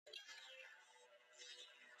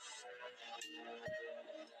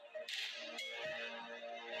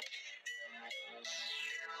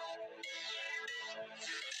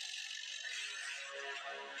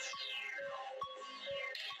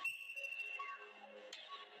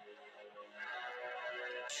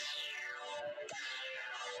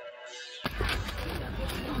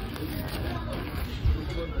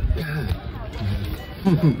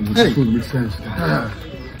Hey, phone makes sense.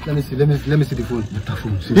 Let me see the phone. Better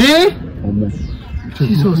phone. Hey?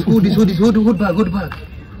 Jesus, hold back.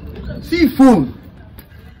 See phone.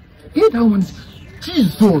 Hey, that one.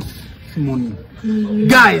 Jesus. See money.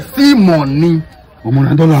 Guys, see money.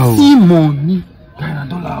 $1 dollar. See money.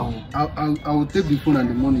 $1. I will take the phone and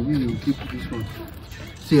the money. You will keep this one.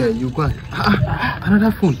 See, you go.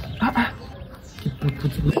 Another phone.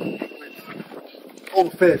 Oh,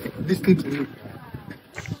 first, listen to me.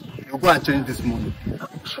 You go and change this money.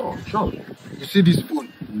 Sure. You see this phone?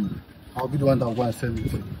 I'll be the one that will go and sell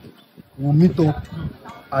it. We'll meet up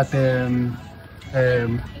at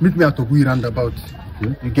meet me at Ogui roundabout.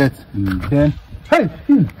 Okay. You get? Then hey,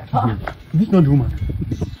 this is not the woman.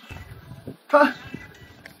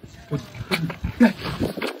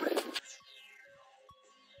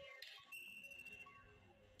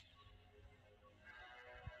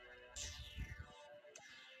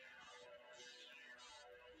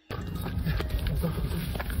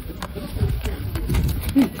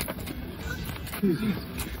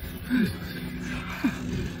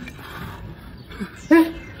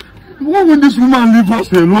 Why would this woman leave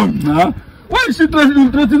us alone? Huh? Why is she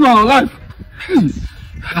threatening our life?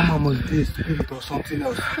 That man must be a spirit or something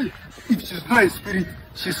else. If she's not a spirit,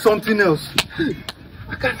 she's something else.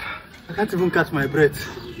 I can't even catch my breath.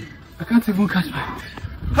 How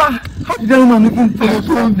did that woman even fall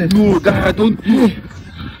from there? No, guy, I don't know.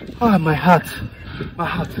 Ah, my heart.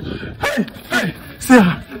 Hey, see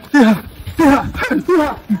her.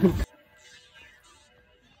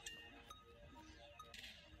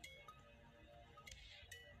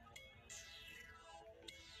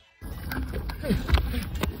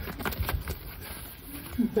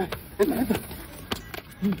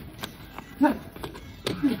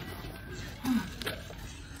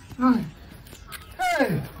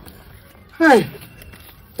 Hey!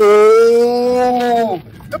 Oh!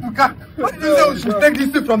 Ebuka, why did you say we should take this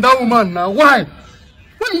thing from that woman now? Why?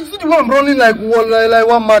 Why you see the one running like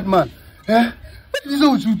one madman? Eh? Why did you say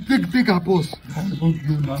we should take her purse? I don't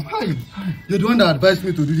know now. Hi. You're the one that advised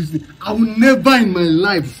me to do this thing. I will never in my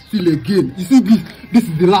life steal again. You see, this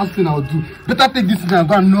is the last thing I'll do. Better take this thing and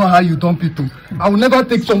go and know how you dump it to. I will never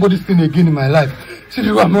take somebody's thing again in my life. See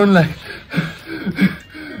the way I'm running like...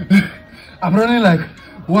 I'm running like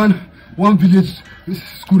one village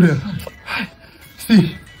squirrel.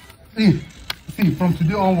 See, from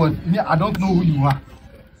today onward, I don't know who you are.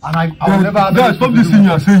 And I will never have... Guys, stop this thing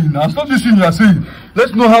you are saying now. Stop this thing you are saying.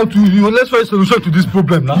 Let's know how to... let's find a solution to this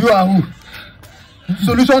problem now. You are who?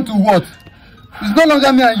 Solution to what? It's no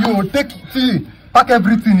longer me and you. Pack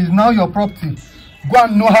everything. It's now your property. Go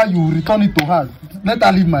and know how you return it to her. Let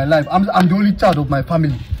her live my life. I'm the only child of my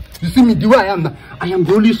family. You see me, the way I am now, I am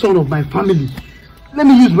the only son of my family. Let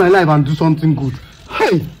me use my life and do something good.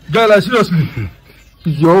 Hey! Guy, like seriously.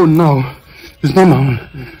 It's your own now. It's not my own.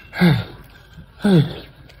 Hey!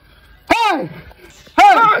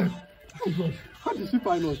 How did she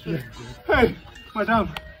find us here? Hey! Madam,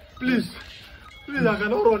 please, I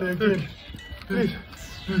cannot run again. Please,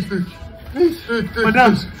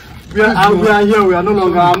 madam. We are here. We are no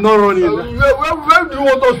longer. I'm not running. Where do you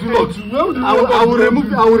want us to run to? I will remove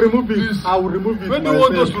it. I will remove it. Where do you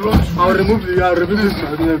want us to run to? I will remove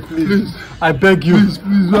it. Please. I beg you. Please,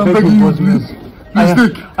 I'm begging you. Please. I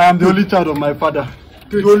am the only child of my father.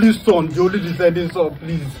 The only son, the only descending son.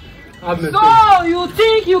 Please. So you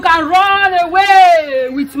think you can run away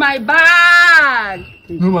with my bag?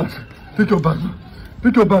 No, man. Take your bag.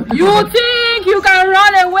 You think you can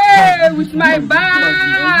run away with my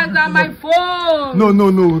bag and my phone? No,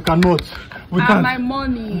 we cannot. We can't. And my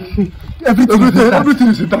money. Everything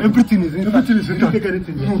is intact. Everything is intact. You take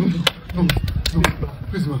anything. No.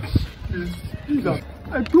 Please, man. Please.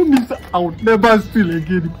 I promise I will never steal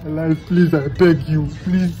again in my life. Please, I beg you.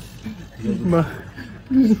 Please, man.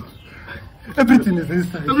 Please. Everything is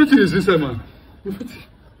inside. Everything is inside, man.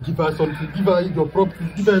 Give her something. Give her your property.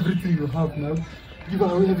 Give her everything you have now. Give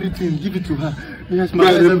her everything. Give it to her. Yes,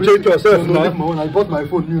 man. Check yourself now. My own. I bought my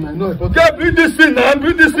phone. I know I bought. Yeah, bring this thing now.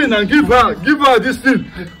 Bring this thing and give her this thing.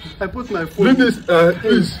 I put my phone. Bring this,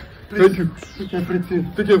 please. Thank you. Take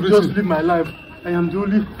everything. Take everything. Just live my life. I am the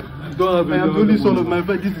only. Don't have I am the only son of my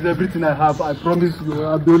family. This is everything I have. I promise you.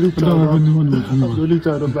 I'm the only child. I'm the only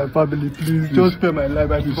child of my family. Please, just spare my life.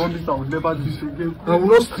 I promise I will never do this again. I will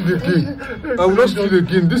not steal again. I will not steal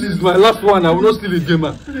again. This is my last one. I will not steal again,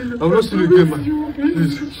 man. I will not steal again, man.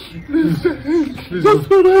 Please. Please. Just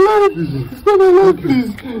spare my life. Spare my life, please.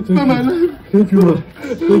 Spare my life. Thank you, man.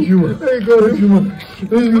 Thank you, man. Thank God. Thank you, man.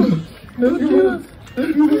 Thank you, man. Thank you, man.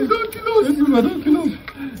 Thank you, man. Don't kill us. Thank you, man. Don't kill us.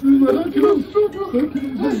 Don't kill us.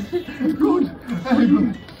 Thank God.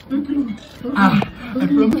 Thank you. I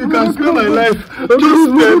promise you can spare my life. Just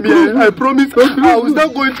spare me. I promise I will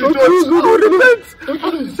start going to church. I will repent.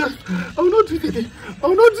 I will not do it again. I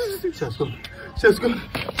will not do this. She has gone. She has gone.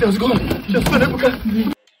 She has gone. She has gone.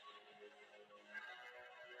 Ebuka.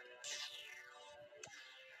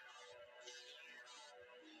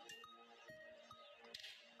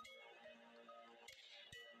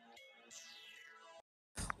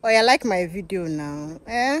 Oh, you like my video now?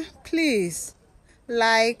 Please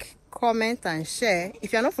like, comment and share.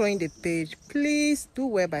 If you're not following the page, please do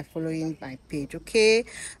well by following my page. Okay,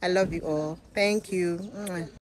 I love you all. Thank you.